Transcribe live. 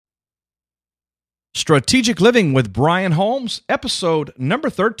Strategic Living with Brian Holmes, episode number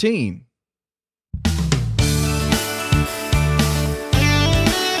 13.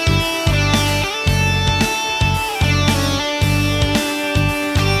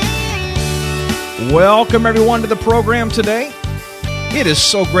 Welcome, everyone, to the program today. It is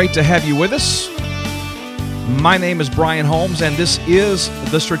so great to have you with us. My name is Brian Holmes, and this is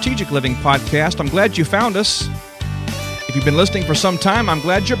the Strategic Living Podcast. I'm glad you found us. If you've been listening for some time, I'm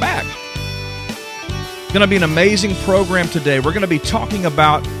glad you're back. It's going to be an amazing program today. We're going to be talking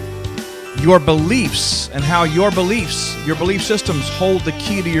about your beliefs and how your belief systems hold the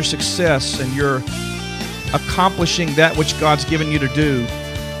key to your success and your accomplishing that which God's given you to do.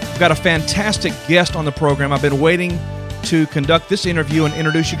 We've got a fantastic guest on the program. I've been waiting to conduct this interview and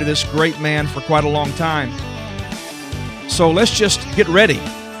introduce you to this great man for quite a long time. So let's just get ready.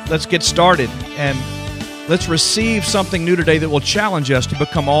 Let's get started and let's receive something new today that will challenge us to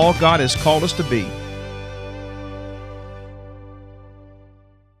become all God has called us to be.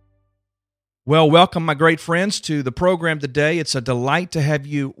 Well, welcome, my great friends, to the program today. It's a delight to have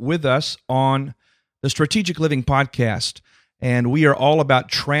you with us on the Strategic Living Podcast. And we are all about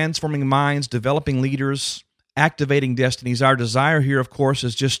transforming minds, developing leaders, activating destinies. Our desire here, of course,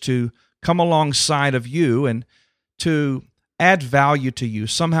 is just to come alongside of you and to add value to you,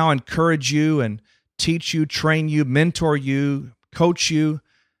 somehow encourage you and teach you, train you, mentor you, coach you,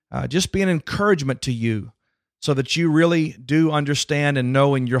 just be an encouragement to you so that you really do understand and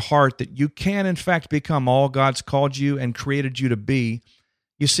know in your heart that you can, in fact, become all God's called you and created you to be.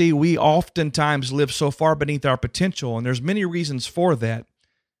 You see, we oftentimes live so far beneath our potential, and there's many reasons for that,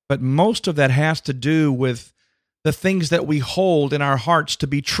 but most of that has to do with the things that we hold in our hearts to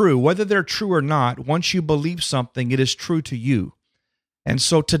be true. Whether they're true or not, once you believe something, it is true to you. And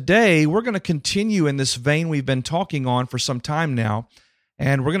so today, we're going to continue in this vein we've been talking on for some time now,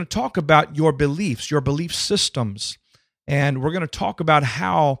 and we're going to talk about your beliefs, your belief systems, and we're going to talk about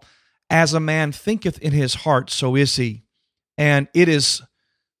how, as a man thinketh in his heart, so is he. And it is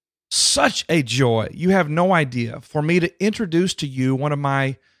such a joy, you have no idea, for me to introduce to you one of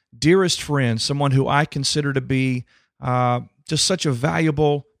my dearest friends, someone who I consider to be just such a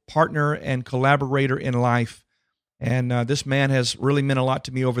valuable partner and collaborator in life. And this man has really meant a lot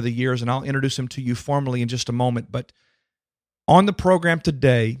to me over the years, and I'll introduce him to you formally in just a moment. But on the program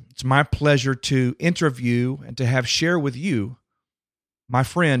today, it's my pleasure to interview and to have share with you my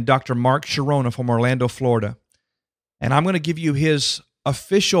friend, Dr. Mark Chironna from Orlando, Florida. And I'm going to give you his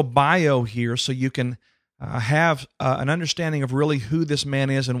official bio here so you can have an understanding of really who this man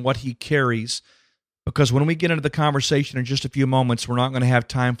is and what he carries, because when we get into the conversation in just a few moments, we're not going to have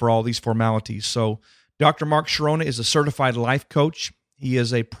time for all these formalities. So Dr. Mark Chironna is a certified life coach. He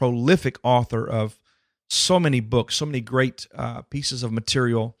is a prolific author of so many books, so many great pieces of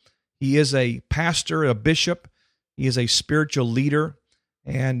material. He is a pastor, a bishop. He is a spiritual leader,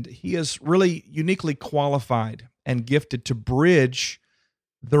 and he is really uniquely qualified and gifted to bridge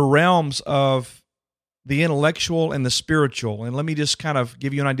the realms of the intellectual and the spiritual. And let me just kind of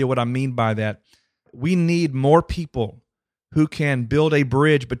give you an idea what I mean by that. We need more people who can build a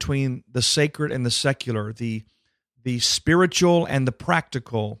bridge between the sacred and the secular, the spiritual and the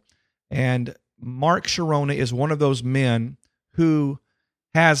practical. And Mark Chironna is one of those men who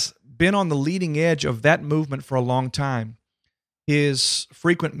has been on the leading edge of that movement for a long time. His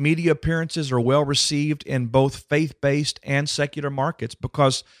frequent media appearances are well received in both faith-based and secular markets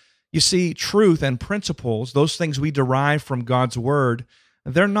because, you see, truth and principles, those things we derive from God's Word,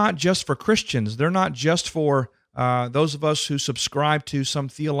 they're not just for Christians. They're not just for those of us who subscribe to some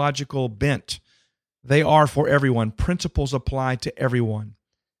theological bent. They are for everyone. Principles apply to everyone.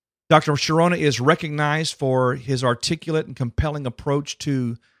 Dr. Chironna is recognized for his articulate and compelling approach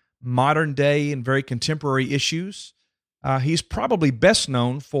to modern day and very contemporary issues. He's probably best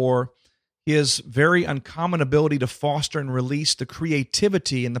known for his very uncommon ability to foster and release the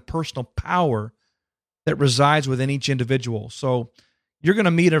creativity and the personal power that resides within each individual. So you're going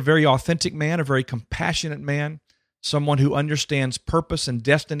to meet a very authentic man, a very compassionate man, someone who understands purpose and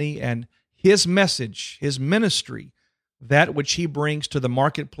destiny, and his message, his ministry, that which he brings to the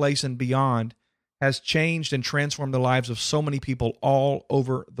marketplace and beyond, has changed and transformed the lives of so many people all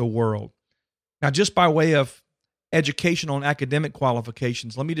over the world. Now, just by way of educational and academic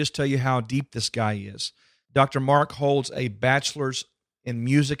qualifications, let me just tell you how deep this guy is. Dr. Mark holds a bachelor's in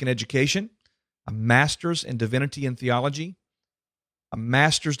music and education, a master's in divinity and theology, a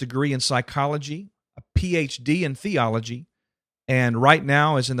master's degree in psychology, a PhD in theology, and right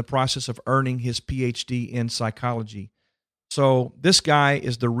now is in the process of earning his PhD in psychology. So this guy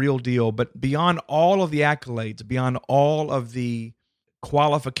is the real deal. But beyond all of the accolades, beyond all of the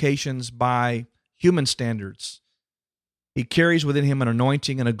qualifications by human standards. He carries within him an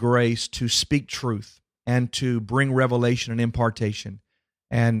anointing and a grace to speak truth and to bring revelation and impartation.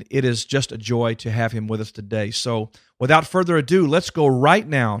 And it is just a joy to have him with us today. So without further ado, let's go right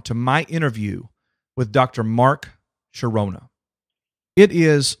now to my interview with Dr. Mark Chironna. It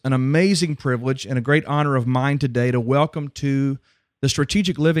is an amazing privilege and a great honor of mine today to welcome to the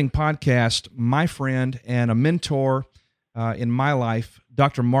Strategic Living Podcast my friend and a mentor in my life,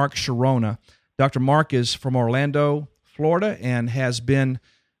 Dr. Mark Chironna. Dr. Mark is from Orlando, Florida, and has been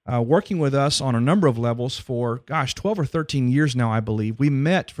working with us on a number of levels for, 12 or 13 years now, I believe. We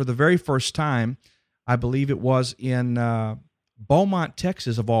met for the very first time, I believe it was in Beaumont,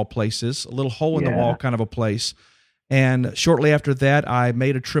 Texas, of all places, a little hole-in-the-wall kind of a place. And shortly after that, I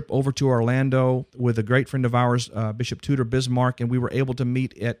made a trip over to Orlando with a great friend of ours, Bishop Tudor Bismarck, and we were able to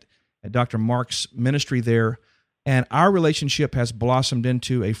meet at Dr. Mark's ministry there. And our relationship has blossomed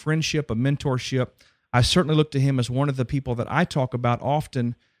into a friendship, a mentorship. I certainly look to him as one of the people that I talk about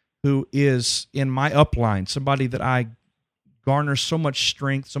often who is in my upline, somebody that I garner so much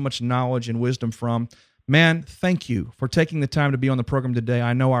strength, so much knowledge and wisdom from. Man, thank you for taking the time to be on the program today.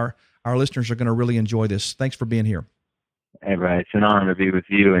 I know our listeners are going to really enjoy this. Thanks for being here. Hey, Ray, it's an honor to be with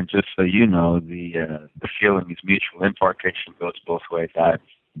you. And just so you know, the feeling is mutual. Impartation goes both ways. I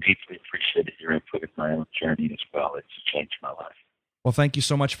deeply appreciated your input in my own journey as well. It's changed my life. Well, thank you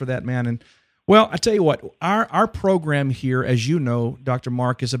so much for that, man. And well, I tell you what, our program here, as you know, Dr.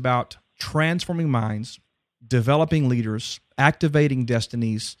 Mark, is about transforming minds, developing leaders, activating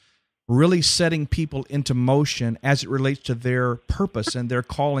destinies, really setting people into motion as it relates to their purpose and their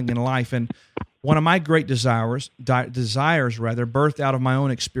calling in life. And one of my great desires, birthed out of my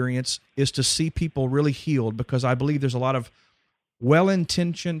own experience, is to see people really healed, because I believe there's a lot of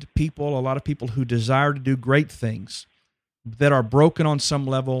well-intentioned people, a lot of people who desire to do great things that are broken on some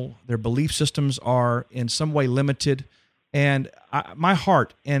level. Their belief systems are in some way limited. And my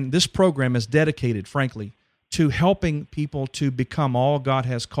heart and this program is dedicated, frankly, to helping people to become all God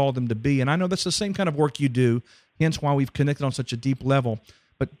has called them to be. And I know that's the same kind of work you do, hence why we've connected on such a deep level.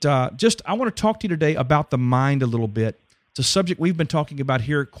 But I want to talk to you today about the mind a little bit. It's a subject we've been talking about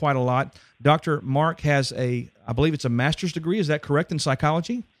here quite a lot. Dr. Mark has I believe it's a master's degree. Is that correct, in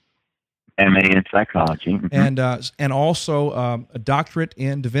psychology? MA in psychology. Mm-hmm. And also a doctorate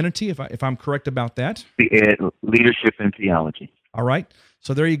in divinity, if I'm correct about that. Leadership in theology. All right.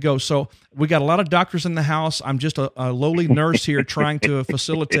 So there you go. So we got a lot of doctors in the house. I'm just a lowly nurse here trying to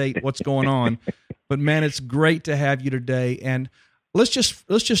facilitate what's going on. But man, it's great to have you today. And let's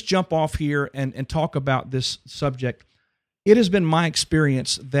just jump off here and talk about this subject. It has been my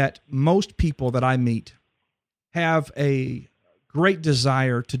experience that most people that I meet have a great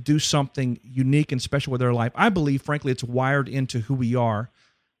desire to do something unique and special with their life. I believe, frankly, it's wired into who we are.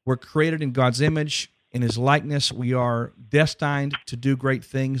 We're created in God's image, in His likeness. We are destined to do great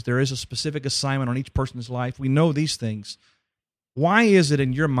things. There is a specific assignment on each person's life. We know these things. Why is it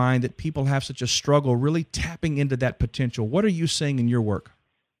in your mind that people have such a struggle really tapping into that potential? What are you seeing in your work?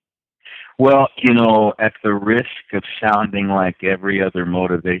 Well, at the risk of sounding like every other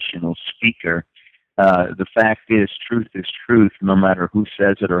motivational speaker, the fact is truth, no matter who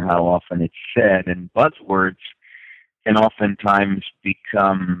says it or how often it's said. And buzzwords can oftentimes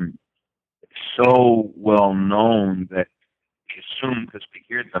become so well known that we assume because we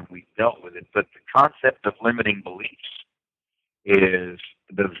hear them, we've dealt with it. But the concept of limiting beliefs is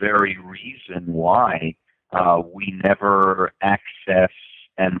the very reason why we never access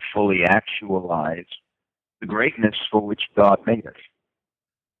and fully actualize the greatness for which God made us.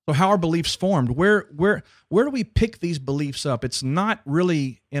 So how are beliefs formed? Where do we pick these beliefs up? It's not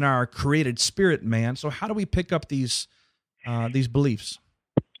really in our created spirit, man. So how do we pick up these beliefs?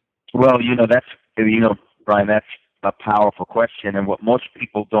 Well, Brian, that's a powerful question. And what most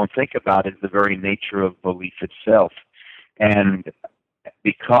people don't think about is the very nature of belief itself. And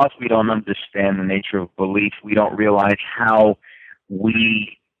because we don't understand the nature of belief, we don't realize how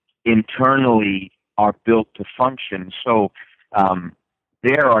we internally are built to function. So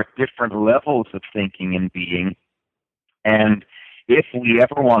there are different levels of thinking and being, and if we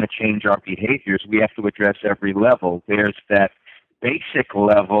ever want to change our behaviors, we have to address every level. There's that basic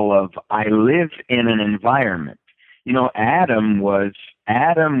level of I live in an environment. Adam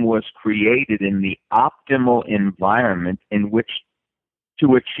was created in the optimal environment in which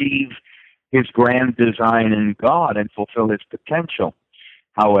to achieve his grand design in God and fulfill his potential.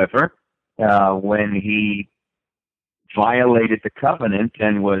 However, when he violated the covenant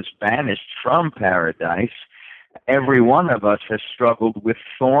and was banished from paradise, every one of us has struggled with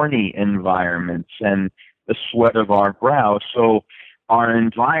thorny environments and the sweat of our brow. So our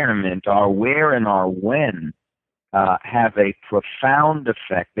environment, our where and our when, have a profound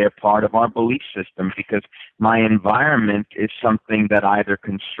effect. They're part of our belief system because my environment is something that either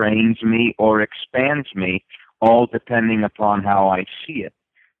constrains me or expands me, all depending upon how I see it.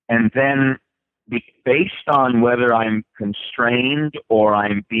 And then based on whether I'm constrained or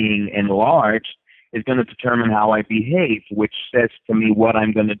I'm being enlarged is going to determine how I behave, which says to me what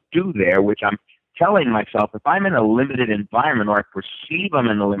I'm going to do there, which I'm telling myself if I'm in a limited environment or I perceive I'm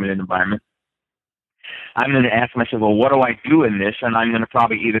in a limited environment, I'm going to ask myself, well, what do I do in this? And I'm going to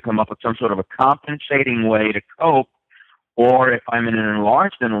probably either come up with some sort of a compensating way to cope, or if I'm in an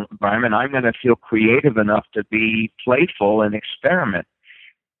enlarged environment, I'm going to feel creative enough to be playful and experiment.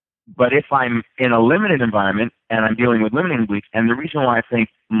 But if I'm in a limited environment and I'm dealing with limiting beliefs, and the reason why I think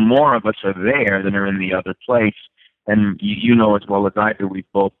more of us are there than are in the other place, and you know as well as I do, we've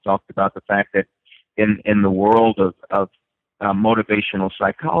both talked about the fact that in the world of motivational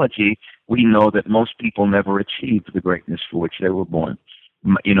psychology, we know that most people never achieve the greatness for which they were born.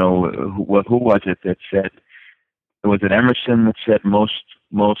 You know, who was it that said, was it Emerson that said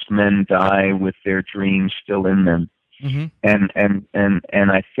most men die with their dreams still in them? Mm-hmm.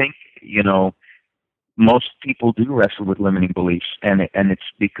 And I think, you know, most people do wrestle with limiting beliefs, and it's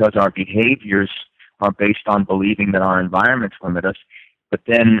because our behaviors are based on believing that our environments limit us, but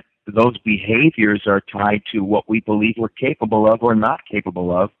then those behaviors are tied to what we believe we're capable of or not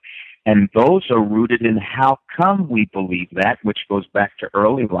capable of, and those are rooted in how come we believe that, which goes back to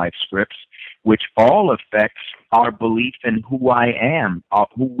early life scripts, which all affects our belief in who I am,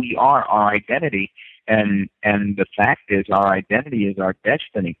 who we are, our identity, and the fact is our identity is our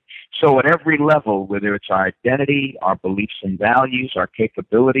destiny. So at every level, whether it's our identity, our beliefs and values, our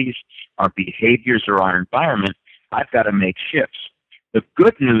capabilities, our behaviors, or our environment, I've got to make shifts. The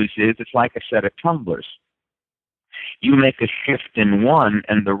good news is it's like a set of tumblers. You make a shift in one,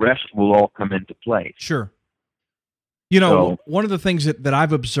 and the rest will all come into place. Sure. You know, one of the things that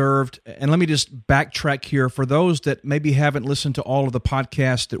I've observed, and let me just backtrack here, for those that maybe haven't listened to all of the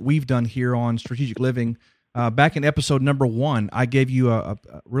podcasts that we've done here on Strategic Living, back in episode number 1, I gave you a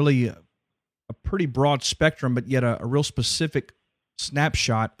pretty broad spectrum, but yet a real specific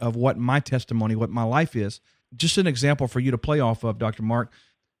snapshot of what my testimony, what my life is. Just an example for you to play off of, Dr. Mark.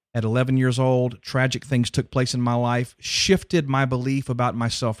 At 11 years old, tragic things took place in my life, shifted my belief about my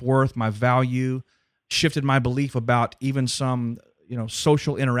self-worth, my value, shifted my belief about even some,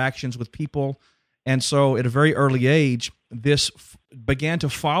 social interactions with people. And so at a very early age, this began to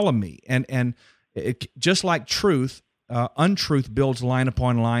follow me. And it, just like truth, untruth builds line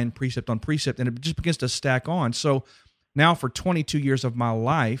upon line, precept on precept, and it just begins to stack on. So now for 22 years of my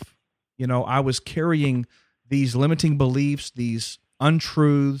life, I was carrying these limiting beliefs, these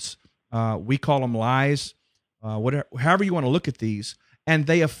untruths, we call them lies, however you want to look at these, and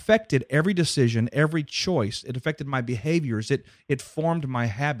they affected every decision, every choice. It affected my behaviors. It formed my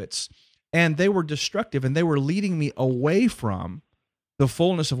habits, and they were destructive, and they were leading me away from the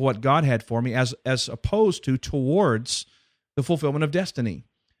fullness of what God had for me, as opposed to towards the fulfillment of destiny.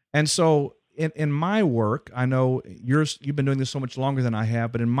 And so in my work, I know you've been doing this so much longer than I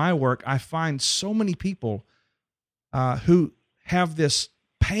have, but in my work, I find so many people who have this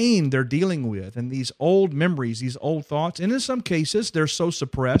pain they're dealing with, and these old memories, these old thoughts, and in some cases, they're so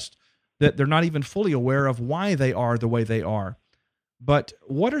suppressed that they're not even fully aware of why they are the way they are. But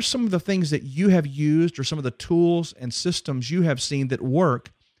what are some of the things that you have used, or some of the tools and systems you have seen that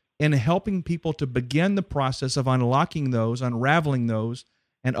work in helping people to begin the process of unlocking those, unraveling those,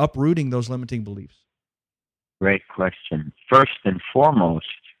 and uprooting those limiting beliefs? Great question. First and foremost,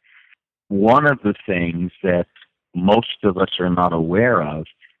 one of the things that most of us are not aware of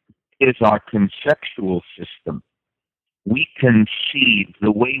is our conceptual system. We conceive,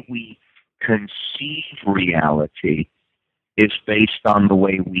 the way we conceive reality is based on the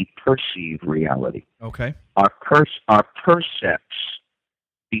way we perceive reality. Okay. Our percepts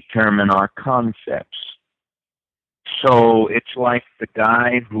determine our concepts. So it's like the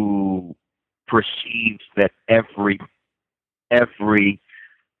guy who perceives that every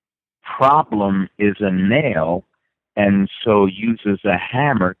problem is a nail, and so uses a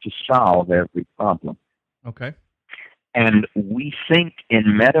hammer to solve every problem. Okay. And we think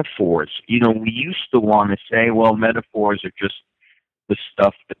in metaphors. We used to want to say, well, metaphors are just the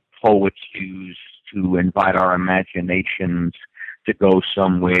stuff that poets use to invite our imaginations to go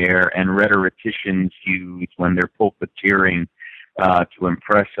somewhere, and rhetoricians use when they're pulpiteering to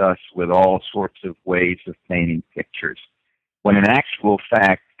impress us with all sorts of ways of painting pictures. When in actual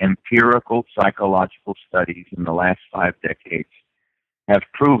fact, empirical psychological studies in the last 5 decades have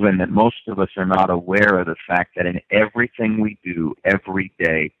proven that most of us are not aware of the fact that in everything we do every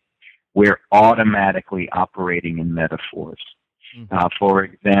day, we're automatically operating in metaphors. For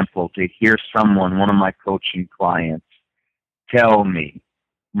example, to hear someone, one of my coaching clients, tell me,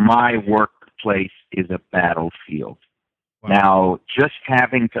 my workplace is a battlefield. Wow. Now, just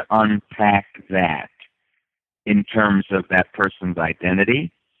having to unpack that in terms of that person's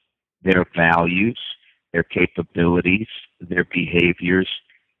identity, their values, their capabilities, their behaviors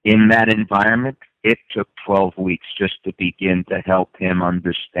in that environment, it took 12 weeks just to begin to help him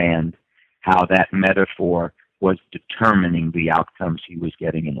understand how that metaphor was determining the outcomes he was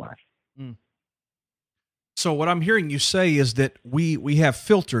getting in life. Mm. So what I'm hearing you say is that we have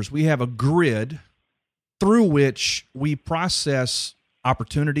filters, we have a grid through which we process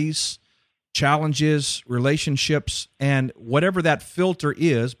opportunities, challenges, relationships, and whatever that filter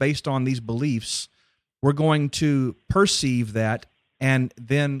is based on these beliefs, we're going to perceive that and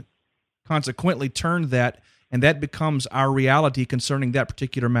then consequently turn that, and that becomes our reality concerning that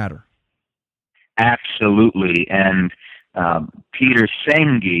particular matter. Absolutely. And Peter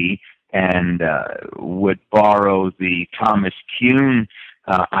Senge and would borrow the Thomas Kuhn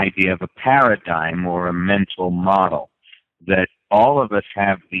idea of a paradigm or a mental model, that all of us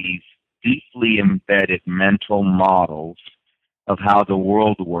have these deeply embedded mental models of how the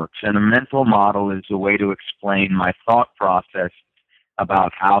world works. And a mental model is a way to explain my thought process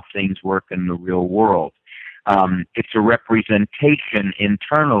about how things work in the real world. It's a representation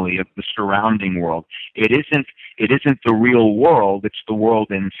internally of the surrounding world. It isn't the real world. It's the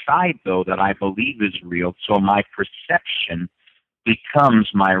world inside, though, that I believe is real. So my perception becomes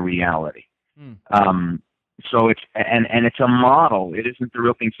my reality. So it's a model. It isn't the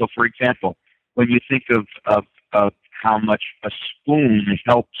real thing. So, for example, when you think of how much a spoon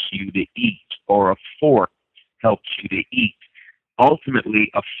helps you to eat or a fork helps you to eat,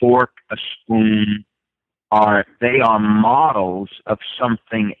 ultimately a fork, a spoon, they are models of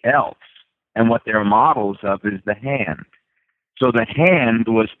something else. And what they're models of is the hand. So the hand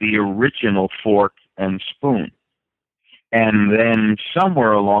was the original fork and spoon. And then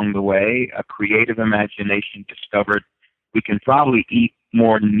somewhere along the way, a creative imagination discovered we can probably eat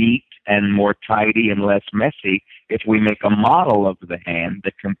more neat and more tidy and less messy if we make a model of the hand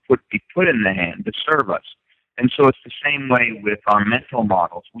that can be put in the hand to serve us. And so it's the same way with our mental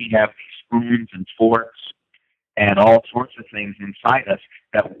models. We have these spoons and forks and all sorts of things inside us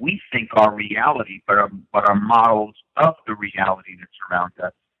that we think are reality, but are models of the reality that's around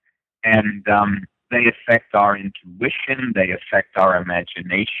us. And they affect our intuition, they affect our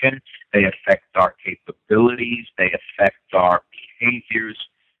imagination, they affect our capabilities, they affect our behaviors,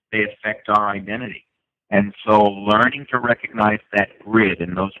 they affect our identity. And so learning to recognize that grid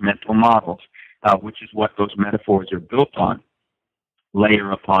and those mental models, which is what those metaphors are built on,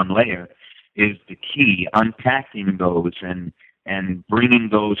 layer upon layer, is the key. Unpacking those and bringing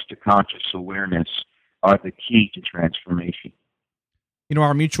those to conscious awareness are the key to transformation. You know,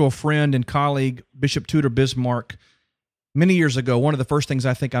 our mutual friend and colleague, Bishop Tudor Bismarck, many years ago, one of the first things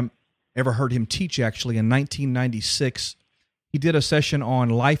I think I ever heard him teach, actually, in 1996, he did a session on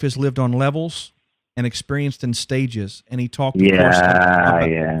life is lived on levels and experienced in stages. And he talked, of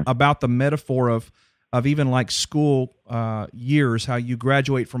course, about the metaphor of even like school years, how you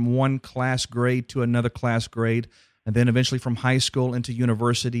graduate from one class grade to another class grade, and then eventually from high school into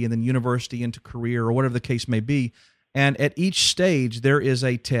university, and then university into career, or whatever the case may be. And at each stage, there is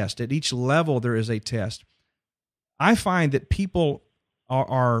a test. At each level, there is a test. I find that people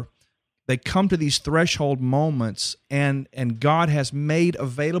they come to these threshold moments, and God has made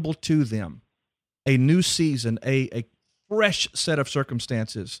available to them a new season, a fresh set of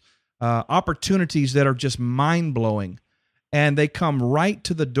circumstances, opportunities that are just mind-blowing. And they come right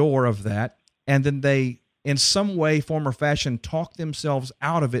to the door of that, and then they, in some way, form, or fashion, talk themselves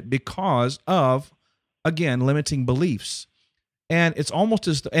out of it because of, again, limiting beliefs. And it's almost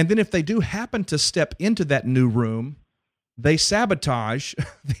as, and then if they do happen to step into that new room, they sabotage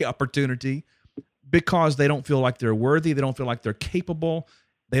the opportunity because they don't feel like they're worthy, they don't feel like they're capable,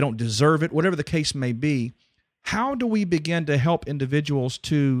 they don't deserve it, whatever the case may be. How do we begin to help individuals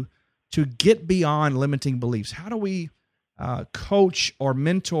to get beyond limiting beliefs? How do we coach or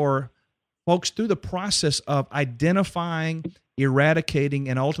mentor folks through the process of identifying, eradicating,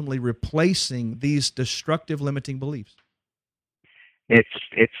 and ultimately replacing these destructive limiting beliefs?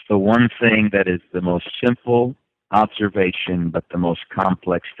 It's the one thing that is the most simple observation, but the most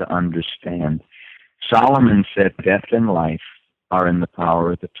complex to understand. Solomon said, death and life are in the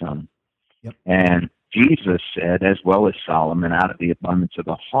power of the tongue. Yep. And Jesus said, as well as Solomon, out of the abundance of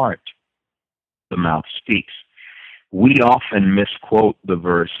the heart, the mouth speaks. we often misquote the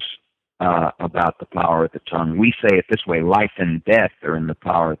verse about the power of the tongue. We say it this way: life and death are in the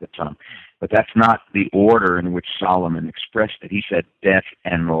power of the tongue. But that's not the order in which Solomon expressed it. He said death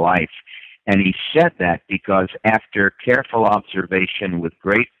and life. And he said that because after careful observation with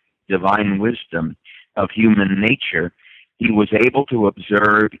great divine wisdom of human nature, he was able to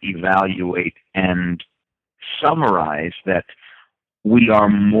observe, evaluate, and summarize that we are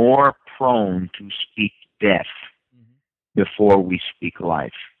more prone to speak death before we speak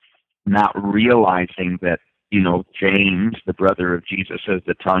life, not realizing that, James, the brother of Jesus, says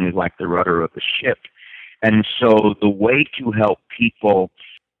the tongue is like the rudder of the ship. And so the way to help people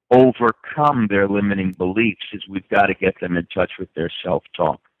overcome their limiting beliefs is we've got to get them in touch with their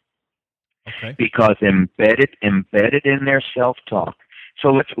self-talk. Okay. Because embedded in their self-talk, so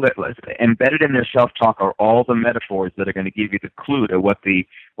let's embedded in their self-talk are all the metaphors that are going to give you the clue to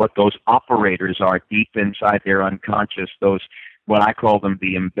what those operators are deep inside their unconscious. Those, what I call them,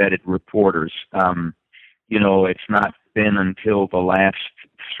 the embedded reporters. It's not been until the last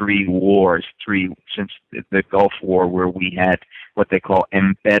three since the Gulf War, where we had what they call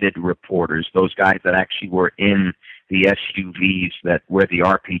embedded reporters. Those guys that actually were in the SUVs where the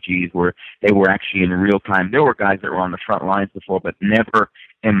RPGs were, they were actually in real time. There were guys that were on the front lines before, but never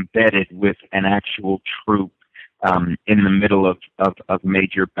embedded with an actual troop in the middle of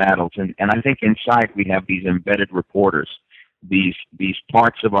major battles. And I think inside we have these embedded reporters, these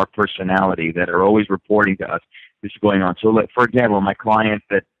parts of our personality that are always reporting to us this is going on. So, for example, my client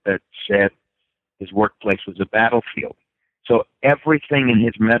that said his workplace was a battlefield. So everything in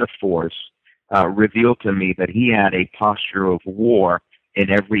his metaphors revealed to me that he had a posture of war in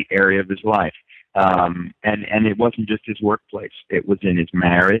every area of his life. And it wasn't just his workplace. It was in his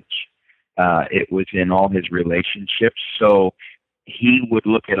marriage. It was in all his relationships. So he would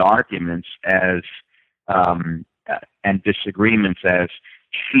look at arguments as and disagreements as,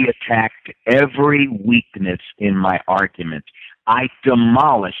 she attacked every weakness in my argument. I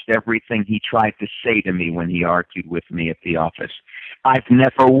demolished everything he tried to say to me when he argued with me at the office. I've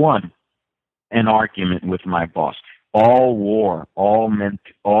never won an argument with my boss. All war, all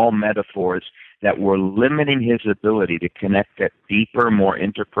metaphors that were limiting his ability to connect at deeper, more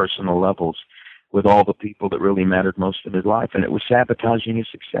interpersonal levels with all the people that really mattered most in his life, and it was sabotaging his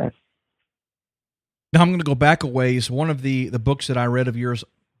success. Now I'm going to go back a ways. One of the books that I read of yours,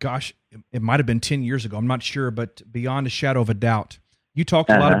 gosh, it might have been 10 years ago, I'm not sure, but Beyond a Shadow of a Doubt. You talked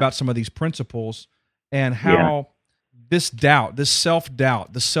a lot about some of these principles and how this doubt, this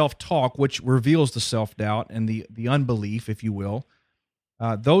self-doubt, the self-talk, which reveals the self-doubt and the unbelief, if you will,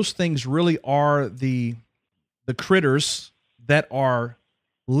 those things really are the critters that are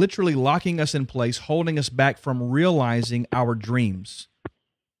literally locking us in place, holding us back from realizing our dreams.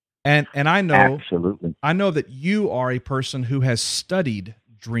 And I know, absolutely, I know that you are a person who has studied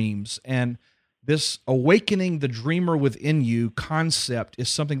dreams, and this awakening the dreamer within you concept is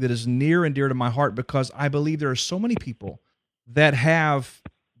something that is near and dear to my heart, because I believe there are so many people that have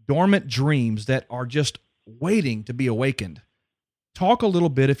dormant dreams that are just waiting to be awakened. Talk a little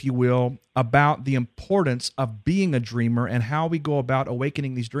bit, if you will, about the importance of being a dreamer and how we go about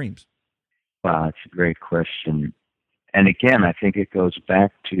awakening these dreams. Wow, that's a great question. And again, I think it goes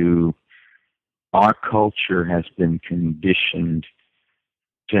back to our culture has been conditioned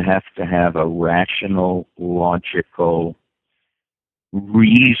to have a rational, logical,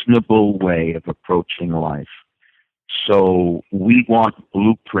 reasonable way of approaching life. So we want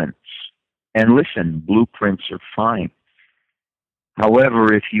blueprints. And listen, blueprints are fine.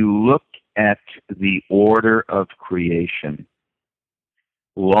 However, if you look at the order of creation,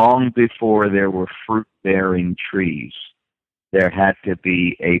 long before there were fruit-bearing trees, there had to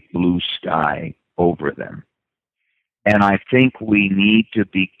be a blue sky over them. And I think we need to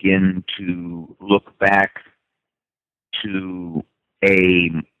begin to look back to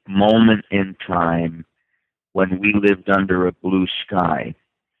a moment in time when we lived under a blue sky.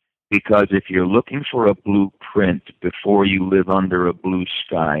 Because if you're looking for a blueprint before you live under a blue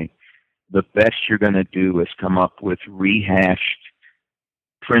sky, the best you're going to do is come up with rehashed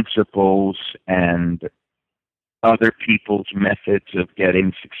principles and other people's methods of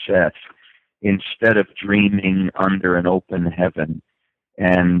getting success, instead of dreaming under an open heaven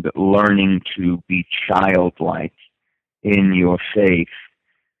and learning to be childlike in your faith,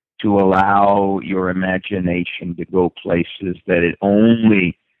 to allow your imagination to go places that it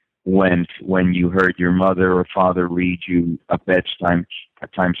only went when you heard your mother or father read you a bedtime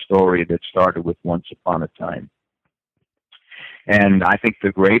story that started with Once Upon a Time. And I think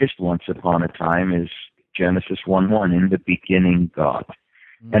the greatest Once Upon a Time is Genesis 1:1, in the beginning God.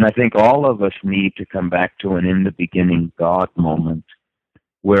 And I think all of us need to come back to an in the beginning God moment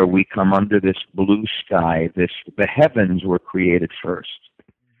where we come under this blue sky. The heavens were created first.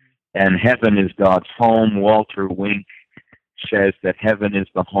 And heaven is God's home. Walter Wink says that heaven is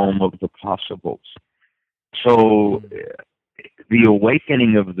the home of the possibles. So the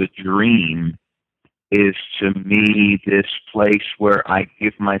awakening of the dream is, to me, this place where I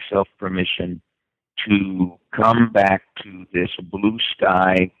give myself permission to come back to this blue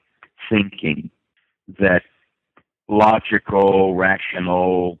sky thinking that logical,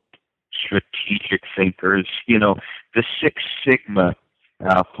 rational, strategic thinkers, the Six Sigma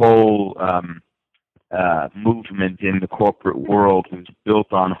whole movement in the corporate world is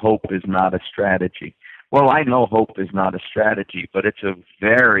built on hope is not a strategy. Well, I know hope is not a strategy, but it's a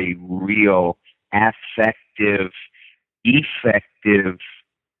very real, affective, effective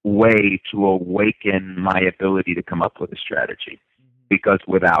way to awaken my ability to come up with a strategy. Because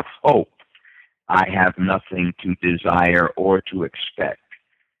without hope, I have nothing to desire or to expect.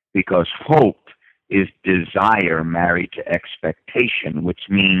 Because hope is desire married to expectation, which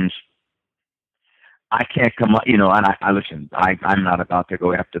means I can't come up, and I listen, I'm not about to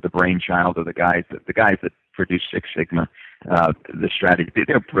go after the brainchild of the guys that produce Six Sigma, the strategy.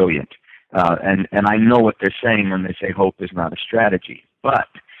 They're brilliant. And I know what they're saying when they say hope is not a strategy. But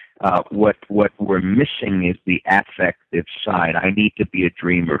what we're missing is the affective side. I need to be a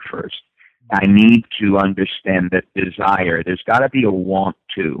dreamer first. I need to understand that desire, there's got to be a want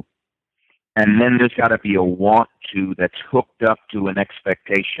to. And then there's got to be a want to that's hooked up to an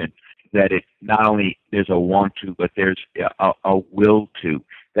expectation that it not only there's a want to, but there's a will to,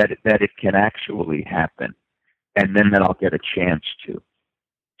 that it can actually happen. And then that I'll get a chance to.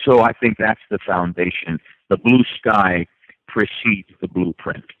 So I think that's the foundation. The blue sky precedes the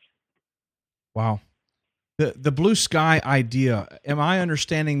blueprint. Wow. The blue sky idea, am I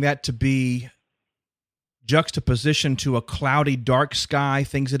understanding that to be juxtaposition to a cloudy, dark sky,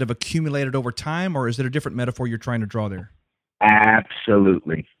 things that have accumulated over time, or is it a different metaphor you're trying to draw there?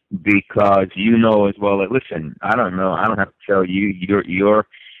 Absolutely. Because you know as well, listen, I don't know, I don't have to tell you,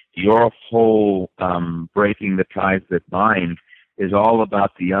 your whole breaking the ties that bind is all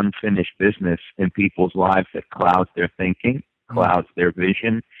about the unfinished business in people's lives that clouds their thinking, clouds their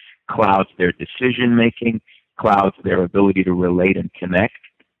vision, clouds their decision-making, clouds their ability to relate and connect.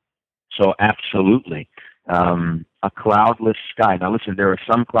 So absolutely, a cloudless sky. Now listen, there are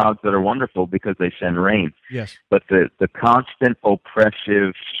some clouds that are wonderful because they send rain. Yes. But the constant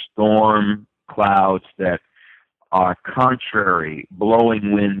oppressive storm clouds that are contrary,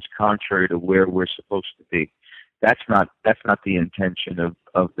 blowing winds contrary to where we're supposed to be, that's not the intention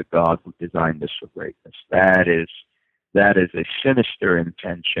of the God who designed us for greatness. That is a sinister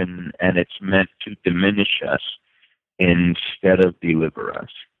intention, and it's meant to diminish us instead of deliver us.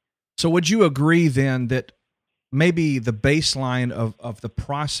 So would you agree then that maybe the baseline of the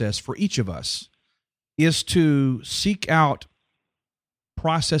process for each of us is to seek out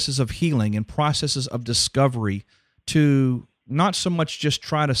processes of healing and processes of discovery, to not so much just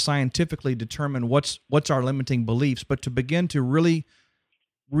try to scientifically determine what's our limiting beliefs, but to begin to really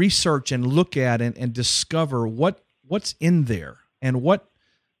research and look at and discover what's in there, and what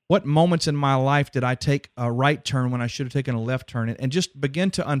moments in my life did I take a right turn when I should have taken a left turn, and just begin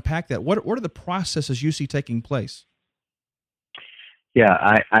to unpack that. What are the processes you see taking place? Yeah,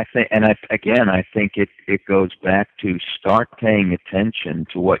 I think, and I think it goes back to start paying attention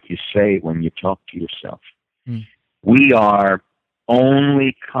to what you say when you talk to yourself. We are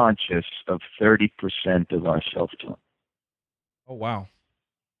only conscious of 30% of our self-talk. Oh, wow.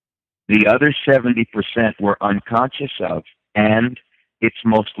 The other 70% we're unconscious of, and it's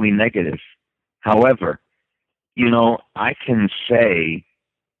mostly negative. However, I can say,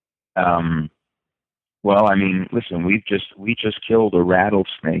 listen, we just killed a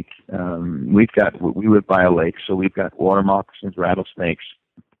rattlesnake. We live by a lake, so we've got water moccasins, rattlesnakes,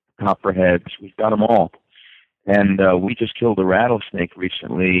 copperheads. We've got them all. And we just killed a rattlesnake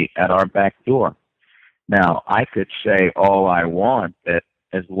recently at our back door. Now, I could say all I want, that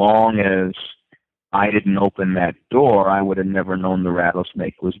as long as I didn't open that door, I would have never known the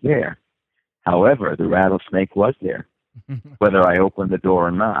rattlesnake was there. However, the rattlesnake was there, whether I opened the door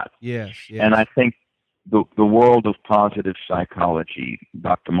or not. Yes. And I think the world of positive psychology,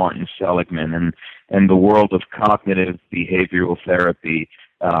 Dr. Martin Seligman, and the world of cognitive behavioral therapy,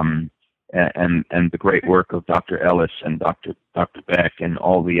 and the great work of Dr. Ellis and Dr. Beck and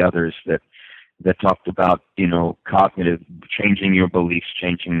all the others that talked about, cognitive, changing your beliefs,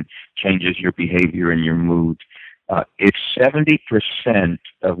 changes your behavior and your mood. If 70%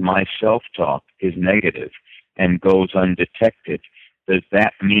 of my self-talk is negative and goes undetected, does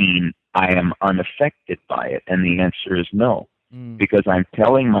that mean I am unaffected by it? And the answer is no, because I'm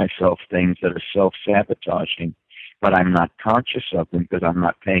telling myself things that are self-sabotaging, but I'm not conscious of them because I'm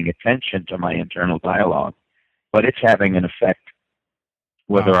not paying attention to my internal dialogue. But it's having an effect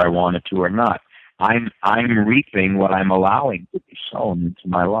whether I want it to or not. I'm reaping what I'm allowing to be sown into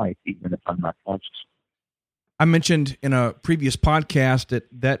my life, even if I'm not conscious. I mentioned in a previous podcast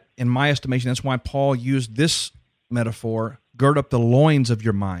that in my estimation, that's why Paul used this metaphor, gird up the loins of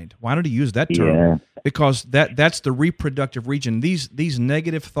your mind. Why did he use that term? Yeah. Because that's the reproductive region. These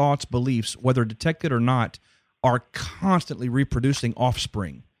negative thoughts, beliefs, whether detected or not, are constantly reproducing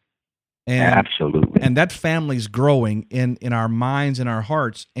offspring. And, absolutely. And that family's growing in our minds and our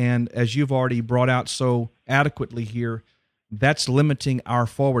hearts. And as you've already brought out so adequately here, that's limiting our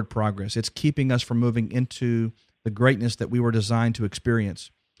forward progress. It's keeping us from moving into the greatness that we were designed to experience.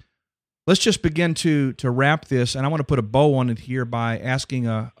 Let's just begin to wrap this, and I want to put a bow on it here by asking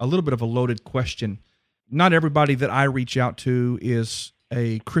a little bit of a loaded question. Not everybody that I reach out to is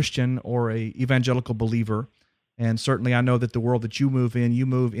a Christian or a evangelical believer, and certainly I know that the world that you move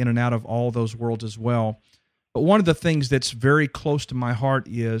in and out of all those worlds as well. But one of the things that's very close to my heart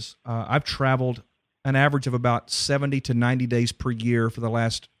is I've traveled an average of about 70 to 90 days per year for the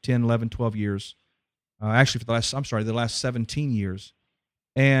last 10, 11, 12 years. Actually, the last 17 years.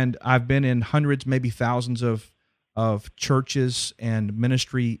 And I've been in hundreds, maybe thousands of churches and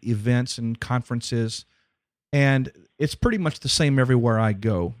ministry events and conferences. And it's pretty much the same everywhere I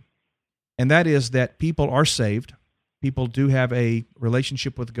go. And that is that people are saved. People do have a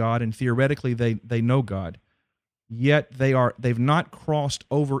relationship with God, and theoretically they know God. Yet they've not crossed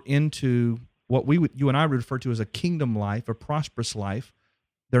over into what you and I would refer to as a kingdom life, a prosperous life.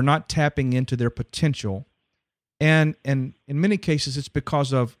 They're not tapping into their potential. And in many cases, it's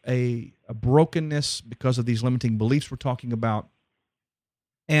because of a brokenness, because of these limiting beliefs we're talking about.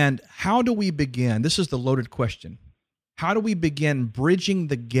 And how do we begin? This is the loaded question. How do we begin bridging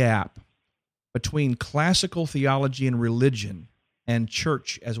the gap between classical theology and religion and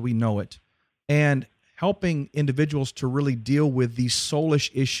church as we know it, and helping individuals to really deal with these soulish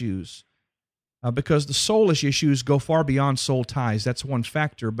issues? Because the soulish issues go far beyond soul ties. That's one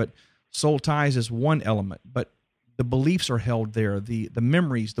factor, but soul ties is one element. But the beliefs are held there, the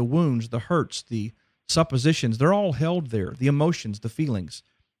memories, the wounds, the hurts, the suppositions, they're all held there, the emotions, the feelings.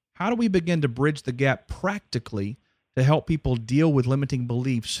 How do we begin to bridge the gap practically to help people deal with limiting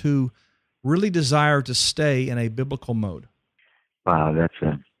beliefs who really desire to stay in a biblical mode? Wow,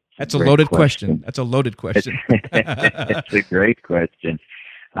 that's a loaded question. That's a loaded question. It's a great question.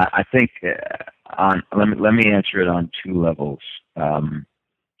 I think let me answer it on two levels.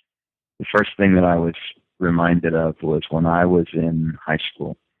 The first thing that I was reminded of was when I was in high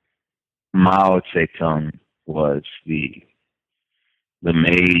school. Mao Zedong was the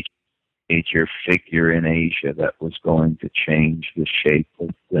major figure in Asia that was going to change the shape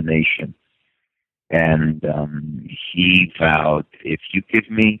of the nation. And he vowed, if you give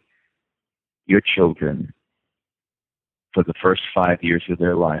me your children for the first 5 years of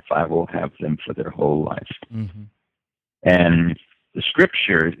their life, I will have them for their whole life. Mm-hmm. And the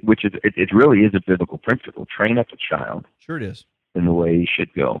scripture, which is, it really is a biblical principle, train up a child. Sure it is. In the way he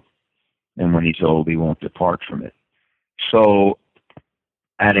should go. And when he's old, he won't depart from it. So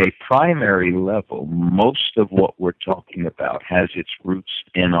at a primary level, most of what we're talking about has its roots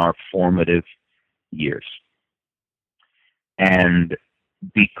in our formative years. And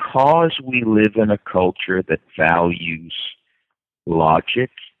because we live in a culture that values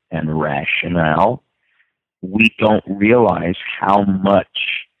logic and rationale, we don't realize how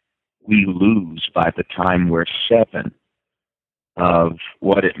much we lose by the time we're 7 of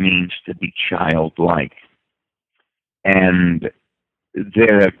what it means to be childlike. And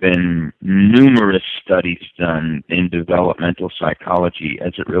there have been numerous studies done in developmental psychology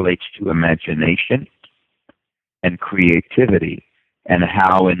as it relates to imagination and creativity, and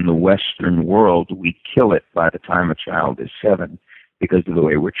how in the Western world we kill it by the time a child is 7 because of the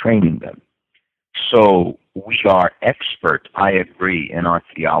way we're training them. So we are expert, I agree, in our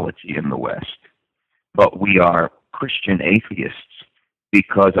theology in the West, but we are Christian atheists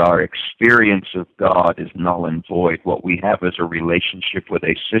because our experience of God is null and void. What we have is a relationship with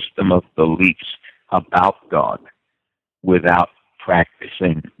a system of beliefs about God without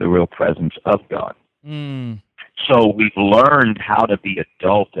practicing the real presence of God. So we've learned how to be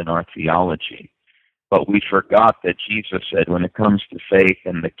adult in our theology, but we forgot that Jesus said when it comes to faith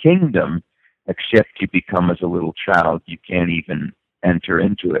and the kingdom, except you become as a little child, you can't even enter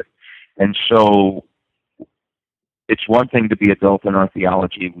into it. And so it's one thing to be adult in our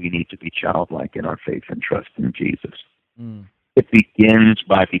theology. We need to be childlike in our faith and trust in Jesus. It begins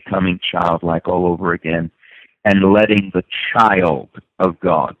by becoming childlike all over again and letting the child of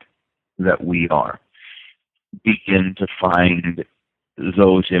God that we are begin to find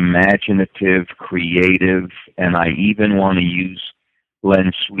those imaginative, creative, and I even want to use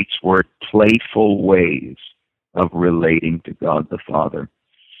Len Sweet's word, playful ways of relating to God the Father.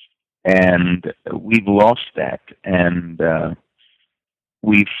 And we've lost that, and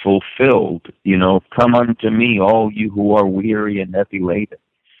we've fulfilled, come unto me, all you who are weary and heavy laden.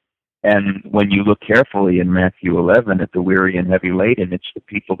 And when you look carefully in Matthew 11 at the weary and heavy laden, it's the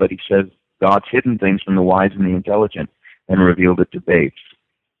people that he says, God's hidden things from the wise and the intelligent and revealed it to babes.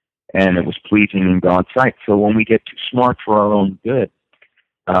 And it was pleasing in God's sight. So when we get too smart for our own good,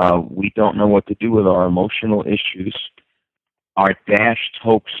 we don't know what to do with our emotional issues, our dashed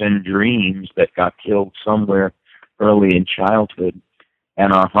hopes and dreams that got killed somewhere early in childhood,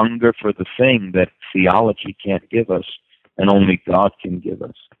 and our hunger for the thing that theology can't give us and only God can give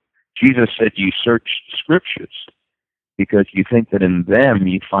us. Jesus said, you search the scriptures because you think that in them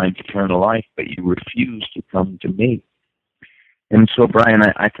you find eternal life, but you refuse to come to me. And so, Brian,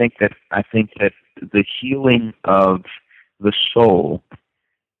 I think that the healing of the soul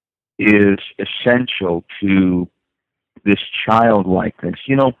is essential to this childlikeness.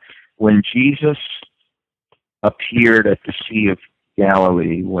 When Jesus appeared at the Sea of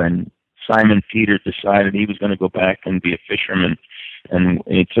Galilee, when Simon Peter decided he was going to go back and be a fisherman, and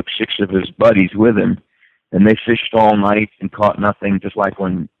he took 6 of his buddies with him, and they fished all night and caught nothing, just like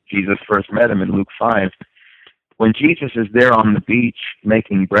when Jesus first met him in Luke 5. When Jesus is there on the beach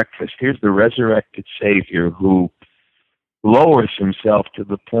making breakfast, here's the resurrected Savior who lowers himself to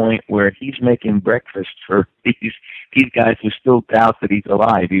the point where he's making breakfast for these guys who still doubt that he's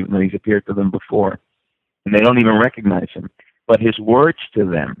alive, even though he's appeared to them before. And they don't even recognize him. But his words to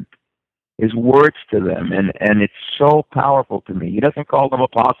them, and it's so powerful to me. He doesn't call them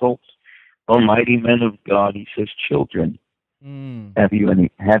apostles, almighty men of God. He says, children, have you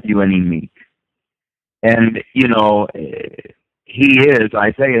any meat? And, he is,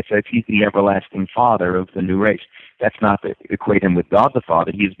 Isaiah says, he's the everlasting Father of the new race. That's not to equate him with God the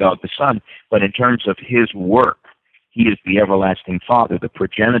Father. He is God the Son. But in terms of his work, he is the everlasting Father, the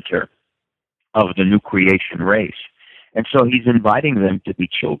progenitor of the new creation race. And so he's inviting them to be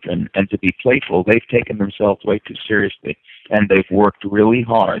children and to be playful. They've taken themselves way too seriously, and they've worked really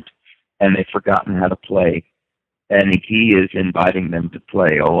hard, and they've forgotten how to play. And he is inviting them to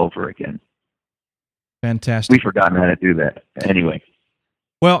play all over again. Fantastic. We've forgotten how to do that. Anyway.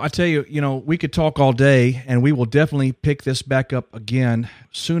 Well, I tell you, we could talk all day, and we will definitely pick this back up again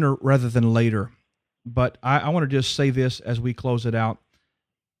sooner rather than later. But I want to just say this as we close it out.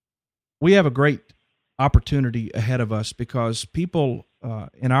 We have a great opportunity ahead of us because people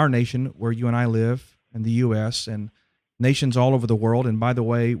in our nation, where you and I live, in the U.S., and nations all over the world, and by the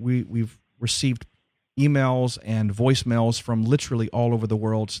way, we've received emails and voicemails from literally all over the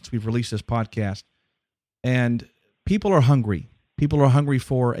world since we've released this podcast. And people are hungry. People are hungry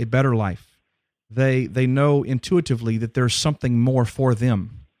for a better life. They know intuitively that there's something more for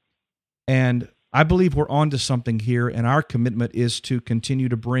them. And I believe we're onto something here, and our commitment is to continue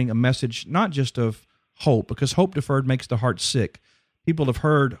to bring a message not just of hope, because hope deferred makes the heart sick. People have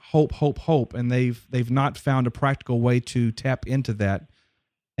heard hope, hope, hope, and they've not found a practical way to tap into that.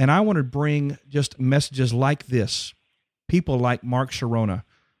 And I want to bring just messages like this, people like Mark Chironna,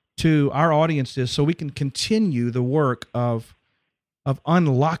 to our audiences so we can continue the work of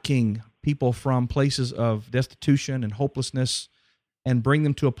unlocking people from places of destitution and hopelessness and bring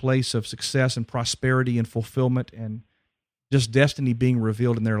them to a place of success and prosperity and fulfillment and just destiny being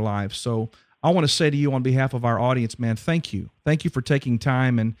revealed in their lives. So I want to say to you on behalf of our audience, man, thank you. Thank you for taking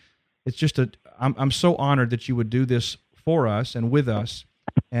time. And it's just I'm so honored that you would do this for us and with us,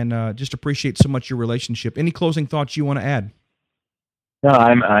 and just appreciate so much your relationship. Any closing thoughts you want to add? No,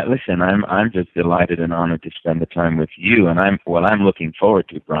 I'm just delighted and honored to spend the time with you. And what I'm looking forward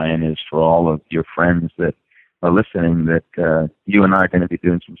to, Brian, is for all of your friends that are listening, that you and I are going to be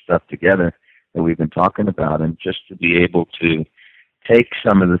doing some stuff together that we've been talking about, and just to be able to take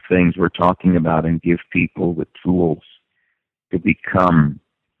some of the things we're talking about and give people the tools to become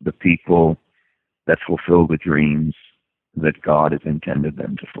the people that fulfill the dreams that God has intended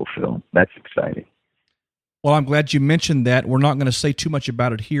them to fulfill. That's exciting. Well, I'm glad you mentioned that. We're not going to say too much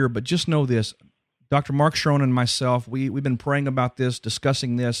about it here, but just know this. Dr. Mark Chironna and myself, we've been praying about this,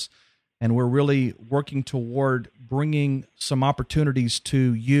 discussing this, and we're really working toward bringing some opportunities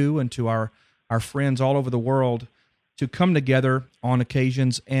to you and to our friends all over the world to come together on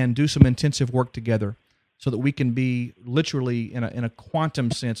occasions and do some intensive work together so that we can be literally, in a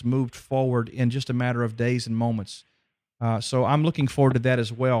quantum sense, moved forward in just a matter of days and moments. So I'm looking forward to that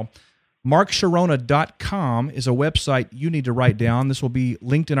as well. MarkChironna.com is a website you need to write down. This will be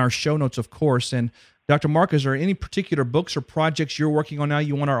linked in our show notes, of course. And Dr. Mark, is there any particular books or projects you're working on now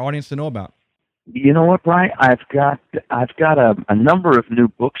you want our audience to know about? You know what, Brian? I've got a number of new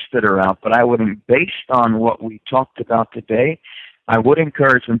books that are out, but based on what we talked about today, I would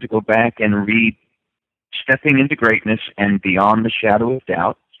encourage them to go back and read Stepping into Greatness and Beyond the Shadow of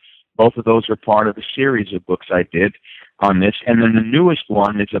Doubt. Both of those are part of the series of books I did on this. And then the newest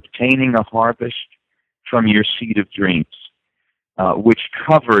one is Obtaining a Harvest from Your Seed of Dreams, which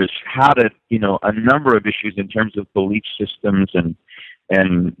covers how to, a number of issues in terms of belief systems and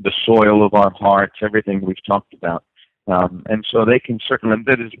the soil of our hearts, everything we've talked about. And so they can certainly,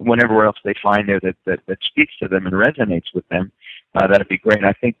 that is whenever else they find there that speaks to them and resonates with them, that'd be great.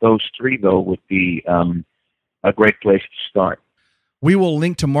 I think those three, though, would be a great place to start. We will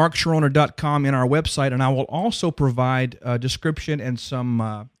link to markchironna.com in our website, and I will also provide a description and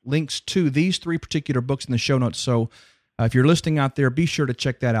some links to these three particular books in the show notes. So if you're listening out there, be sure to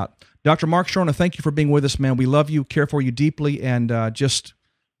check that out. Dr. Mark Chironna, thank you for being with us, man. We love you, care for you deeply, and just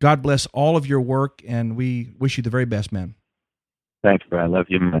God bless all of your work, and we wish you the very best, man. Thanks, bro. I love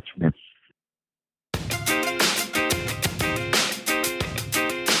you much, man.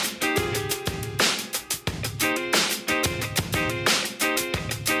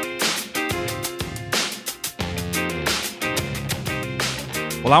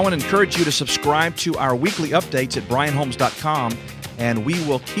 Well, I want to encourage you to subscribe to our weekly updates at brianholmes.com, and we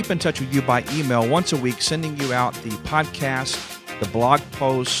will keep in touch with you by email once a week, sending you out the podcast, the blog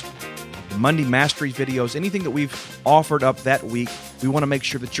post, the Monday Mastery videos, anything that we've offered up that week. We want to make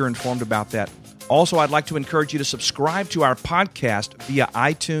sure that you're informed about that. Also, I'd like to encourage you to subscribe to our podcast via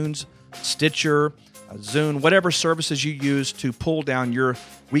iTunes, Stitcher, Zune, whatever services you use to pull down your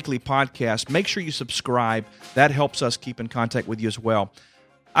weekly podcast. Make sure you subscribe. That helps us keep in contact with you as well.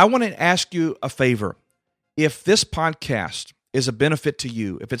 I want to ask you a favor. If this podcast is a benefit to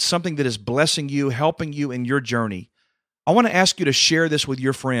you, if it's something that is blessing you, helping you in your journey, I want to ask you to share this with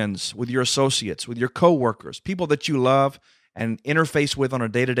your friends, with your associates, with your coworkers, people that you love and interface with on a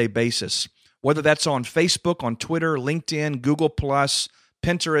day-to-day basis, whether that's on Facebook, on Twitter, LinkedIn, Google+,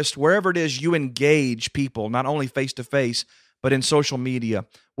 Pinterest, wherever it is you engage people, not only face-to-face, but in social media.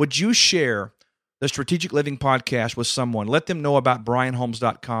 Would you share the Strategic Living Podcast with someone? Let them know about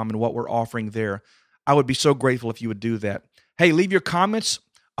brianholmes.com and what we're offering there. I would be so grateful if you would do that. Hey, leave your comments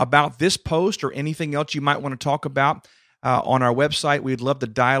about this post or anything else you might want to talk about on our website. We'd love to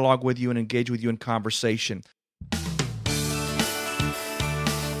dialogue with you and engage with you in conversation.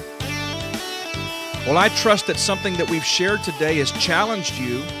 Well, I trust that something that we've shared today has challenged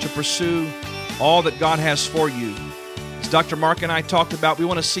you to pursue all that God has for you. As Dr. Mark and I talked about, we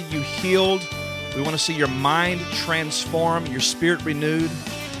want to see you healed. We want to see your mind transformed, your spirit renewed.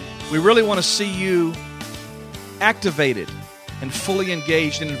 We really want to see you activated and fully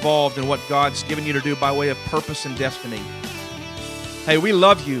engaged and involved in what God's given you to do by way of purpose and destiny. Hey, we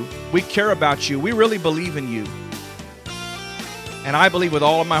love you. We care about you. We really believe in you. And I believe with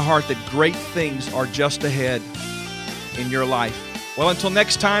all of my heart that great things are just ahead in your life. Well, until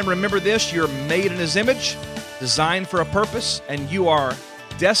next time, remember this: you're made in His image, designed for a purpose, and you are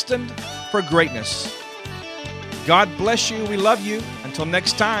destined for greatness. God bless you. We love you. Until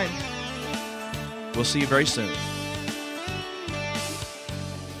next time, we'll see you very soon.